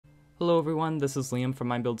Hello everyone, this is Liam from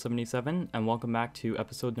Minebuild77, and welcome back to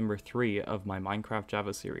episode number 3 of my Minecraft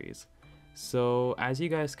Java series. So, as you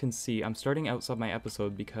guys can see, I'm starting outside my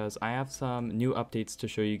episode because I have some new updates to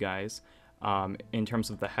show you guys in terms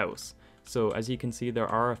of the house. So, as you can see, there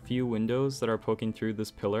are a few windows that are poking through this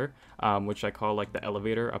pillar, which I call like the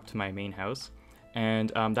elevator up to my main house.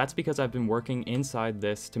 And that's because I've been working inside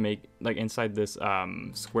this to make, like inside this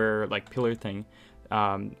square like pillar thing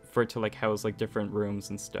for it to like house like different rooms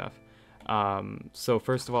and stuff. So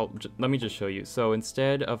first of all, let me just show you. So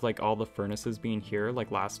instead of like all the furnaces being here like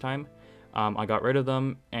last time, I got rid of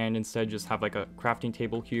them and instead just have like a crafting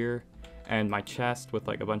table here and my chest with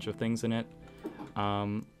like a bunch of things in it.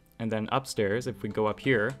 And then upstairs, if we go up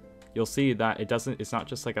here, you'll see that it's not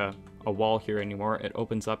just like a wall here anymore. It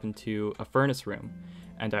opens up into a furnace room.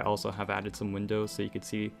 And I also have added some windows so you could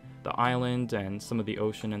see the island and some of the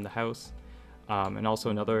ocean and the house. And also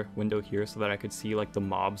another window here so that I could see like the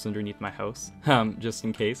mobs underneath my house, just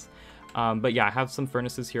in case. But yeah, I have some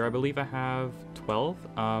furnaces here. I believe I have 12.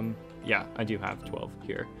 Yeah, I do have 12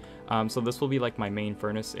 here. So this will be like my main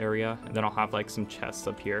furnace area, and then I'll have like some chests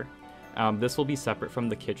up here. This will be separate from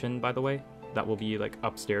the kitchen, by the way. That will be like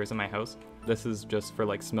upstairs in my house. This is just for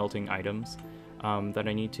like smelting items that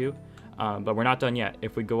I need to. But we're not done yet.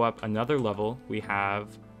 If we go up another level, we have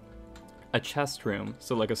a chest room,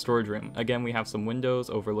 so like a storage room. Again, we have some windows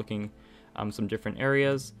overlooking some different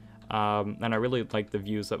areas, and I really like the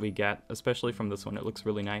views that we get, especially from this one. It looks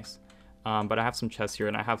really nice. But I have some chests here,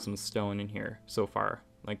 and I have some stone in here so far,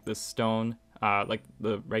 like this stone, like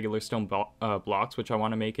the regular stone blocks, which I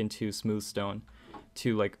want to make into smooth stone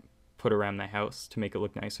to like put around my house to make it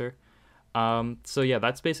look nicer. So yeah,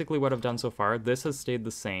 that's basically what I've done so far. This has stayed the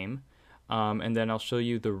same, and then I'll show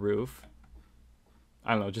you the roof.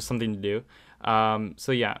 I don't know, just something to do.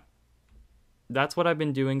 So yeah, that's what I've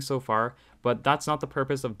been doing so far, but that's not the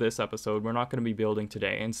purpose of this episode. We're not going to be building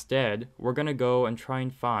today. Instead, we're going to go and try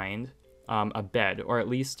and find a bed, or at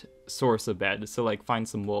least source a bed, so like find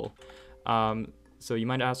some wool. So you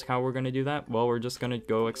might ask how we're going to do that? Well, we're just going to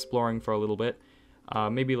go exploring for a little bit,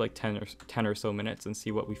 maybe like 10 or so minutes and see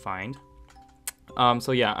what we find.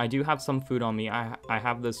 So yeah, I do have some food on me. I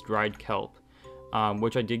have this dried kelp.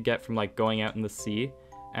 Which I did get from like going out in the sea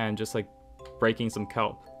and just like breaking some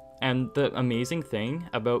kelp. And the amazing thing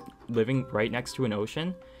about living right next to an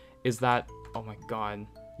ocean is that, oh my god,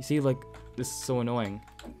 you see, like, this is so annoying.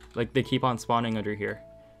 Like, they keep on spawning under here.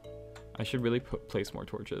 I should really place more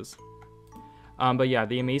torches. But yeah,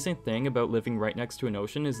 the amazing thing about living right next to an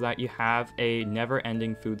ocean is that you have a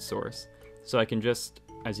never-ending food source. So I can just,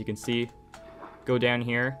 as you can see, go down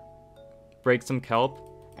here, break some kelp,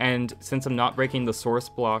 and since I'm not breaking the source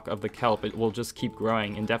block of the kelp, it will just keep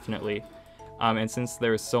growing indefinitely. And since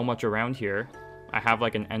there's so much around here, I have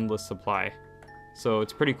like an endless supply. So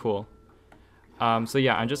it's pretty cool. So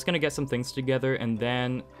yeah, I'm just gonna get some things together, and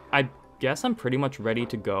then I guess I'm pretty much ready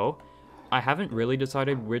to go. I haven't really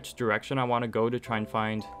decided which direction I want to go to try and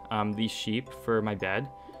find these sheep for my bed,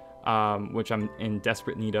 which I'm in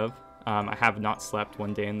desperate need of. I have not slept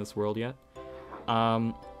one day in this world yet.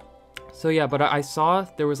 So yeah, but I saw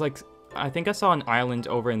there was like, I think I saw an island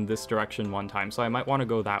over in this direction one time, so I might want to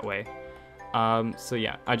go that way. So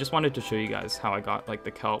yeah, I just wanted to show you guys how I got like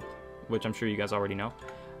the kelp, which I'm sure you guys already know.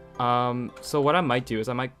 So what I might do is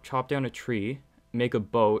I might chop down a tree, make a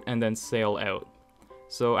boat, and then sail out.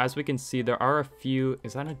 So as we can see, there are a few,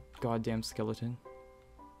 is that a goddamn skeleton?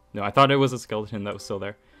 No, I thought it was a skeleton that was still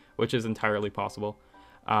there, which is entirely possible.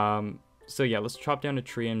 So yeah, let's chop down a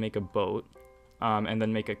tree and make a boat. And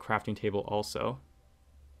then make a crafting table also,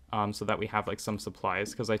 so that we have like some supplies,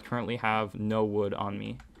 because I currently have no wood on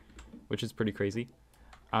me, which is pretty crazy.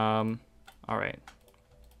 Alright,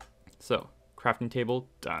 so crafting table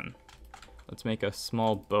done. Let's make a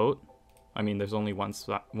small boat. I mean, there's only one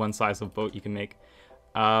size of boat you can make.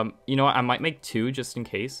 You know what, I might make two just in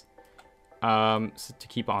case, so to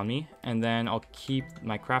keep on me, and then I'll keep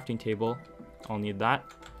my crafting table. I'll need that,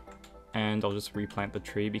 and I'll just replant the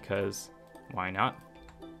tree because why not?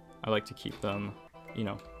 I like to keep them, you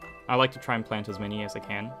know, I like to try and plant as many as I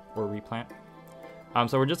can, or replant.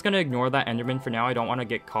 So we're just going to ignore that Enderman for now. I don't want to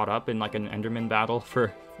get caught up in like an Enderman battle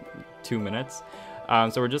for 2 minutes.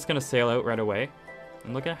 So we're just going to sail out right away.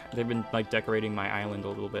 And look at, they've been like decorating my island a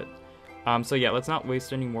little bit. So yeah, let's not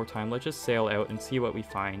waste any more time. Let's just sail out and see what we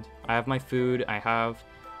find. I have my food. I have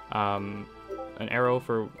an arrow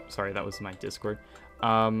for, sorry, that was my Discord.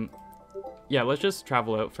 Yeah, let's just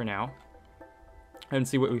travel out for now and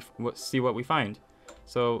see what we find.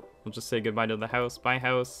 So we'll just say goodbye to the house, bye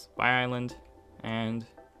island, and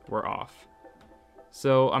we're off.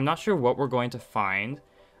 So I'm not sure what we're going to find.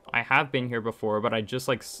 I have been here before, but I just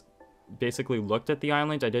like basically looked at the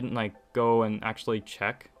island. I didn't like go and actually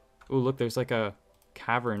check. Oh, look, there's like a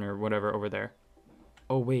cavern or whatever over there.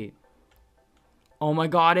 Oh, wait. Oh my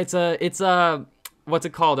god, it's a, what's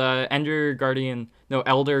it called? Elder Guardian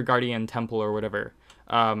Temple or whatever.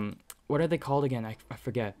 What are they called again? I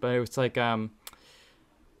forget, but it's like, I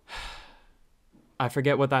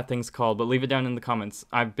forget what that thing's called, but leave it down in the comments.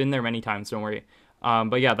 I've been there many times, don't worry.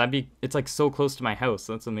 But yeah, it's like so close to my house.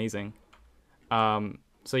 That's amazing.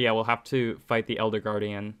 So yeah, we'll have to fight the Elder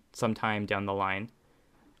Guardian sometime down the line.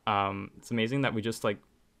 It's amazing that we just like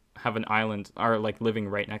have an island, or like living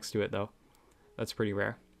right next to it though. That's pretty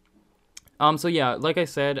rare. So yeah, like I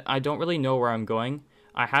said, I don't really know where I'm going.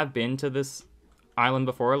 I have been to this island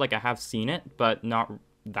before, like I have seen it, but not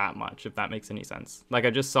that much, if that makes any sense. Like I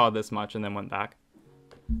just saw this much and then went back.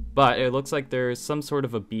 But it looks like there's some sort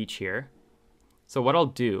of a beach here. So what I'll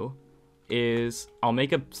do is I'll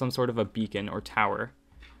make some sort of a beacon or tower,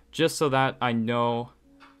 just so that I know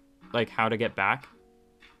like how to get back.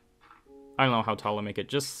 I don't know how tall I'll make it,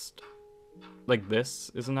 just like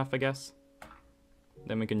this is enough, I guess.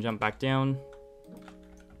 Then we can jump back down.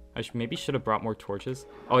 I maybe should have brought more torches.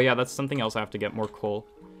 Oh yeah, that's something else I have to get, more coal.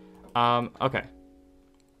 Okay.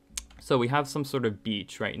 So we have some sort of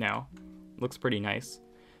beach right now. Looks pretty nice.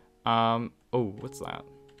 Oh, what's that?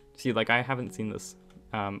 See, like I haven't seen this,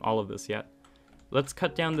 all of this yet. Let's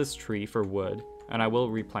cut down this tree for wood, and I will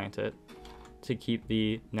replant it to keep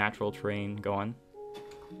the natural terrain going.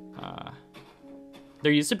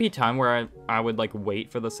 There used to be a time where I would like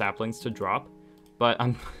wait for the saplings to drop, but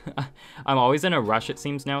I'm always in a rush, it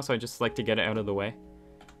seems now, so I just like to get it out of the way.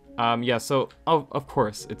 Yeah, so of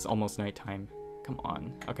course it's almost nighttime. Come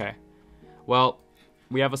on. Okay. Well,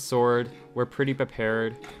 we have a sword. We're pretty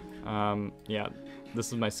prepared. Yeah, this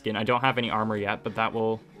is my skin. I don't have any armor yet, but that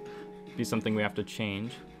will be something we have to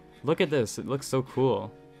change. Look at this. It looks so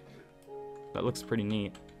cool. That looks pretty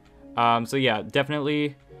neat. So yeah,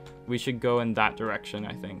 definitely we should go in that direction,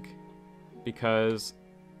 I think, because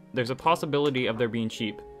there's a possibility of there being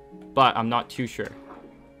sheep, but I'm not too sure.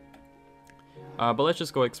 But let's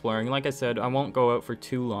just go exploring. Like I said, I won't go out for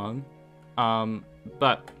too long,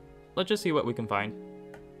 but let's just see what we can find.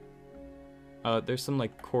 There's some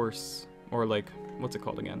like coarse, or like, what's it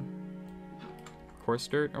called again? Coarse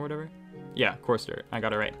dirt or whatever? Yeah, coarse dirt. I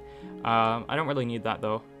got it right. I don't really need that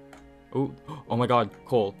though. Ooh, oh my god,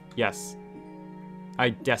 coal. Yes. I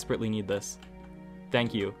desperately need this.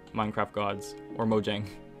 Thank you, Minecraft gods, or Mojang.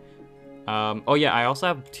 Oh yeah, I also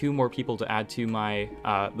have 2 more people to add to my,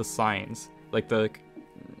 the signs. Like the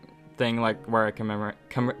thing like where I commemorate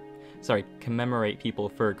people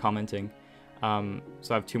for commenting. So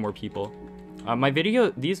I have 2 more people.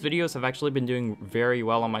 These videos have actually been doing very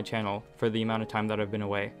well on my channel for the amount of time that I've been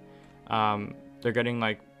away. They're getting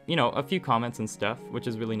like, you know, a few comments and stuff, which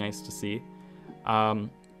is really nice to see.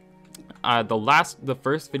 The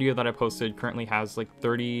first video that I posted currently has like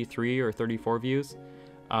 33 or 34 views.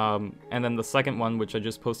 And then the second one, which I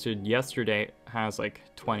just posted yesterday, has like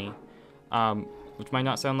 20. Which might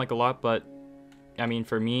not sound like a lot, but I mean,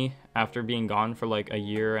 for me, after being gone for like a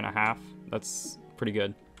year and a half, that's pretty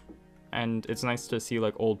good. And it's nice to see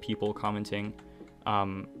like old people commenting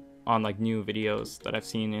on like new videos that I've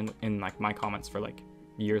seen in like my comments for like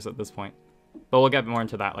years at this point. But we'll get more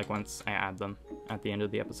into that like once I add them at the end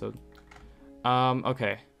of the episode.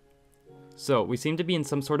 Okay. So we seem to be in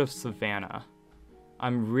some sort of savanna.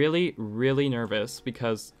 I'm really, really nervous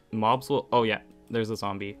because mobs will... Oh yeah, there's a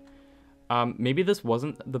zombie. Maybe this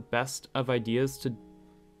wasn't the best of ideas to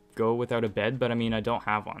go without a bed, but I mean, I don't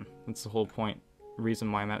have one. That's the whole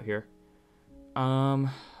reason why I'm out here.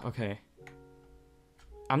 Okay.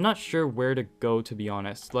 I'm not sure where to go, to be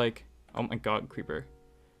honest. Like, oh my god, creeper.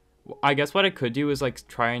 I guess what I could do is like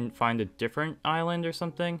try and find a different island or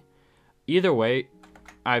something. Either way,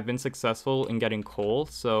 I've been successful in getting coal,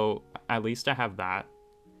 so at least I have that.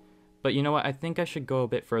 But you know what, I think I should go a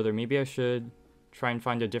bit further. Maybe I should try and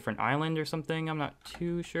find a different island or something. I'm not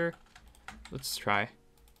too sure. Let's try.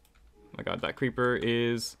 Oh my god, that creeper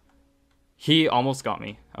is... He almost got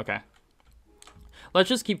me. Okay. Let's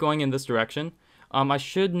just keep going in this direction. I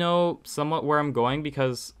should know somewhat where I'm going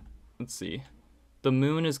because... Let's see. The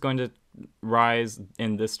moon is going to rise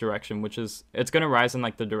in this direction, which is... It's going to rise in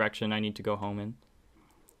like the direction I need to go home in.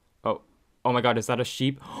 Oh. Oh my god, is that a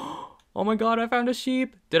sheep? Oh my god, I found a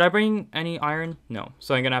sheep! Did I bring any iron? No.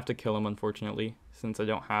 So I'm gonna have to kill him, unfortunately, since I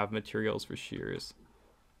don't have materials for shears.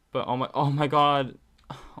 But oh my god.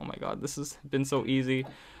 Oh my god, this has been so easy.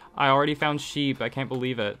 I already found sheep. I can't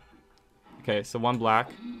believe it. Okay, so 1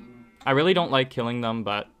 black. I really don't like killing them,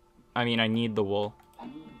 but I mean, I need the wool.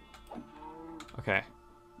 Okay.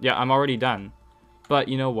 Yeah, I'm already done. But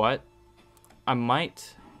you know what? I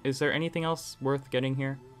might... Is there anything else worth getting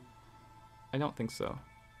here? I don't think so.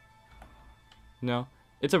 No.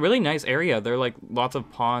 It's a really nice area. There are like lots of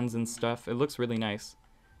ponds and stuff. It looks really nice.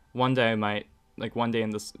 One day I might, like one day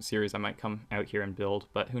in this series I might come out here and build,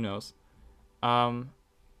 but who knows.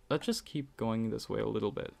 Let's just keep going this way a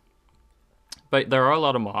little bit. But there are a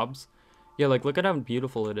lot of mobs. Yeah, like look at how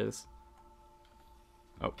beautiful it is.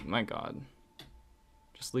 Oh my god.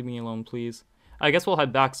 Just leave me alone, please. I guess we'll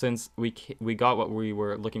head back since we got what we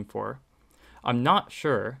were looking for. I'm not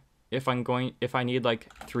sure if I need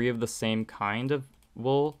like 3 of the same kind of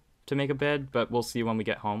wool to make a bed, but we'll see when we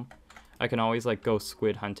get home. I can always like go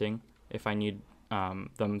squid hunting if I need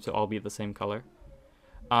them to all be the same color.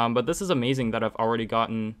 But this is amazing that I've already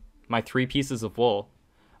gotten my 3 pieces of wool.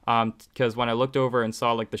 Because when I looked over and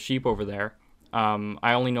saw like the sheep over there,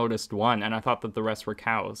 I only noticed 1 and I thought that the rest were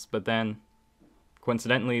cows, but then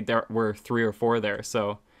coincidentally there were 3 or 4 there,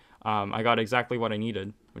 so I got exactly what I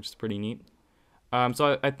needed, which is pretty neat.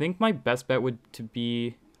 So I think my best bet would to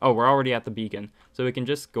be... Oh, we're already at the beacon, so we can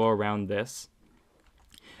just go around this.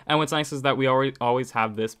 And what's nice is that we always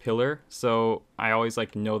have this pillar, so I always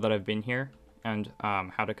like know that I've been here and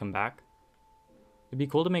how to come back. It'd be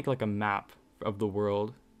cool to make like a map of the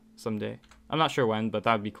world someday. I'm not sure when, but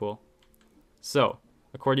that would be cool. So,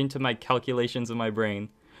 according to my calculations in my brain,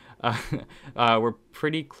 we're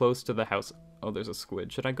pretty close to the house. Oh, there's a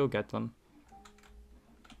squid. Should I go get them?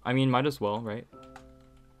 I mean, might as well, right?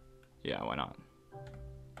 Yeah, why not?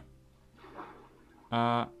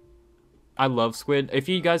 I love squid. If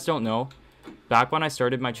you guys don't know, back when I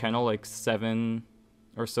started my channel like 7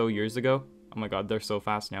 or so years ago, oh my god, they're so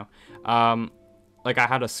fast now. Like I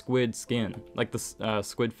had a squid skin, like the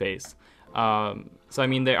squid face. So I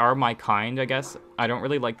mean, they are my kind, I guess. I don't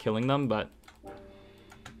really like killing them, but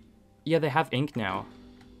yeah, they have ink now.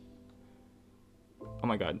 Oh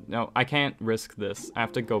my god, no, I can't risk this. I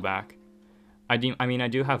have to go back. I mean, I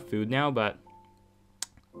do have food now, but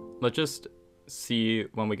let's just see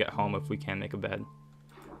when we get home if we can make a bed.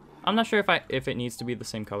 I'm not sure if it needs to be the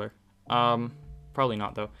same color. Probably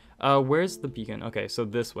not though. Where's the beacon? Okay, so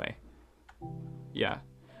this way. Yeah.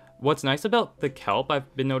 What's nice about the kelp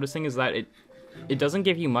I've been noticing is that it doesn't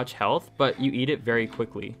give you much health, but you eat it very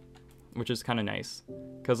quickly, which is kind of nice.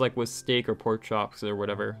 Because like with steak or pork chops or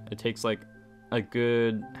whatever, it takes like a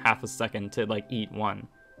good half a second to like eat one.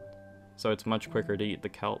 So it's much quicker to eat the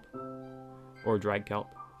kelp or dried kelp.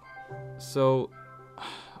 So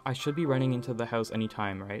I should be running into the house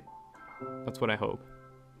anytime, right? That's what I hope.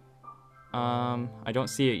 I don't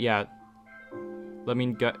see it yet. Let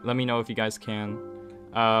me know if you guys can.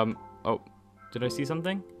 Oh, did I see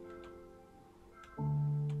something?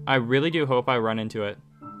 I really do hope I run into it.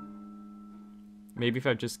 Maybe if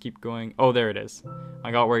I just keep going. Oh, there it is.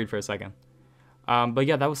 I got worried for a second. But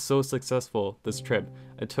yeah, that was so successful, this trip.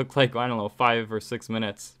 It took like, I don't know, 5 or 6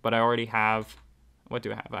 minutes, but I already have, what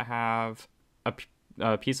do I have? I have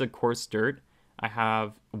a piece of coarse dirt, I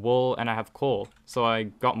have wool, and I have coal. So I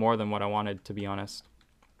got more than what I wanted, to be honest.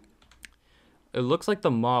 It looks like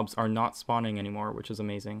the mobs are not spawning anymore, which is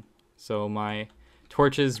amazing. So my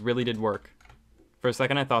torches really did work. For a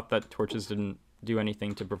second I thought that torches didn't do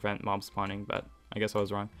anything to prevent mob spawning, but I guess I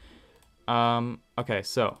was wrong. Okay,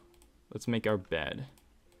 so let's make our bed.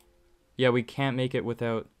 Yeah, we can't make it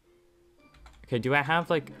without... Okay, do I have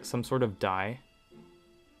like some sort of dye?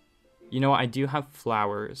 You know, I do have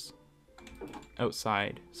flowers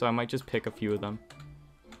outside, so I might just pick a few of them.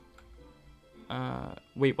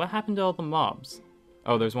 Wait, what happened to all the mobs?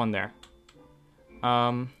 Oh, there's one there.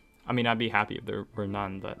 I mean, I'd be happy if there were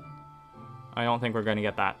none, but I don't think we're gonna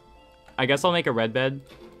get that. I guess I'll make a red bed.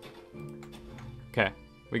 Okay,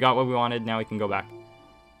 we got what we wanted, now we can go back.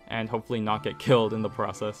 And hopefully not get killed in the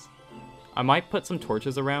process. I might put some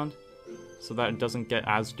torches around, so that it doesn't get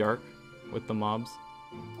as dark with the mobs.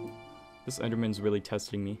 This Enderman's really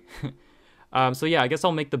testing me. So yeah, I guess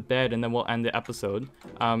I'll make the bed and then we'll end the episode.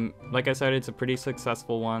 Like I said, it's a pretty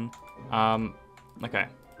successful one. Okay.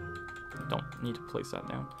 Don't need to place that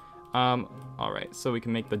down. Alright, so we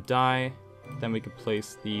can make the dye. Then we could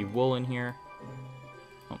place the wool in here.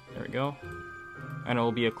 Oh, there we go. And it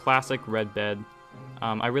will be a classic red bed.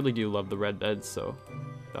 I really do love the red beds, so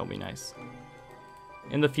that'll be nice.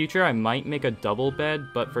 In the future, I might make a double bed,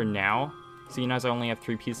 but for now, seeing as I only have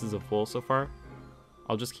 3 pieces of wool so far,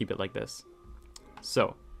 I'll just keep it like this.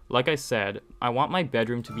 So, like I said, I want my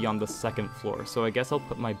bedroom to be on the 2nd floor, so I guess I'll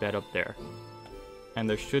put my bed up there. And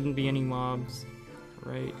there shouldn't be any mobs,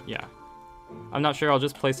 right? Yeah. I'm not sure, I'll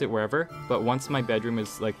just place it wherever, but once my bedroom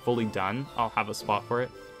is like fully done, I'll have a spot for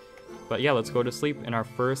it. But yeah, let's go to sleep in our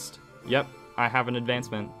first... Yep, I have an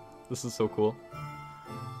advancement. This is so cool.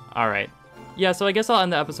 Alright, yeah, so I guess I'll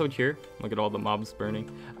end the episode here. Look at all the mobs burning.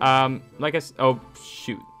 Oh,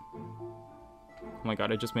 shoot. Oh my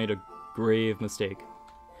god, I just made a grave mistake.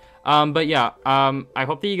 But yeah, I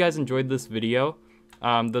hope that you guys enjoyed this video.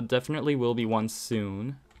 There definitely will be one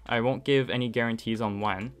soon. I won't give any guarantees on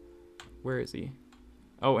when. Where is he?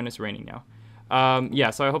 Oh, and it's raining now.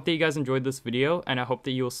 Yeah, so I hope that you guys enjoyed this video, and I hope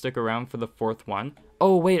that you will stick around for the 4th one.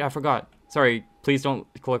 Oh, wait, I forgot. Sorry, please don't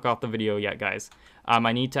click off the video yet, guys.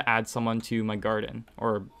 I need to add someone to my garden,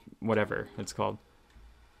 or whatever it's called.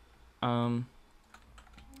 Okay.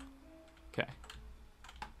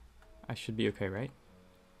 I should be okay, right?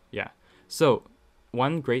 Yeah. So,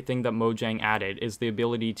 one great thing that Mojang added is the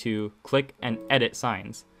ability to click and edit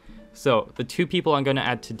signs. So, the 2 people I'm going to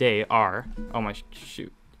add today are... Oh my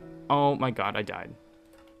shoot. Oh my god, I died.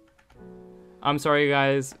 I'm sorry,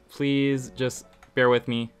 guys. Please just bear with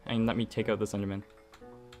me and let me take out this Enderman.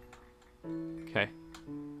 Okay.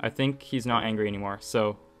 I think he's not angry anymore,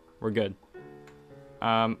 so we're good.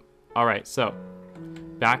 Alright, so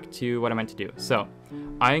back to what I meant to do. So,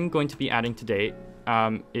 I'm going to be adding today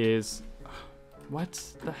what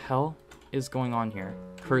the hell is going on here?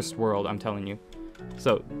 Cursed world, I'm telling you.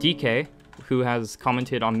 So, DK, who has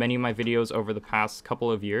commented on many of my videos over the past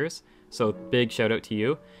couple of years, so big shout out to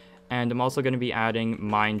you. And I'm also going to be adding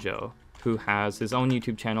Minejo, who has his own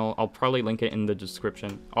YouTube channel. I'll probably link it in the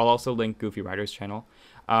description. I'll also link GoofyRider's channel.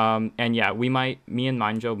 And yeah, me and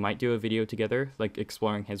Minejo might do a video together, like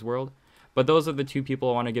exploring his world. But those are the 2 people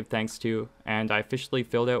I want to give thanks to, and I officially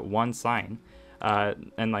filled out 1 sign,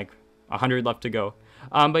 and like 100 left to go.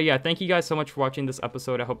 But yeah, thank you guys so much for watching this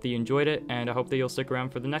episode. I hope that you enjoyed it, and I hope that you'll stick around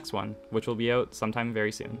for the next one, which will be out sometime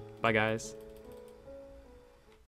very soon. Bye, guys.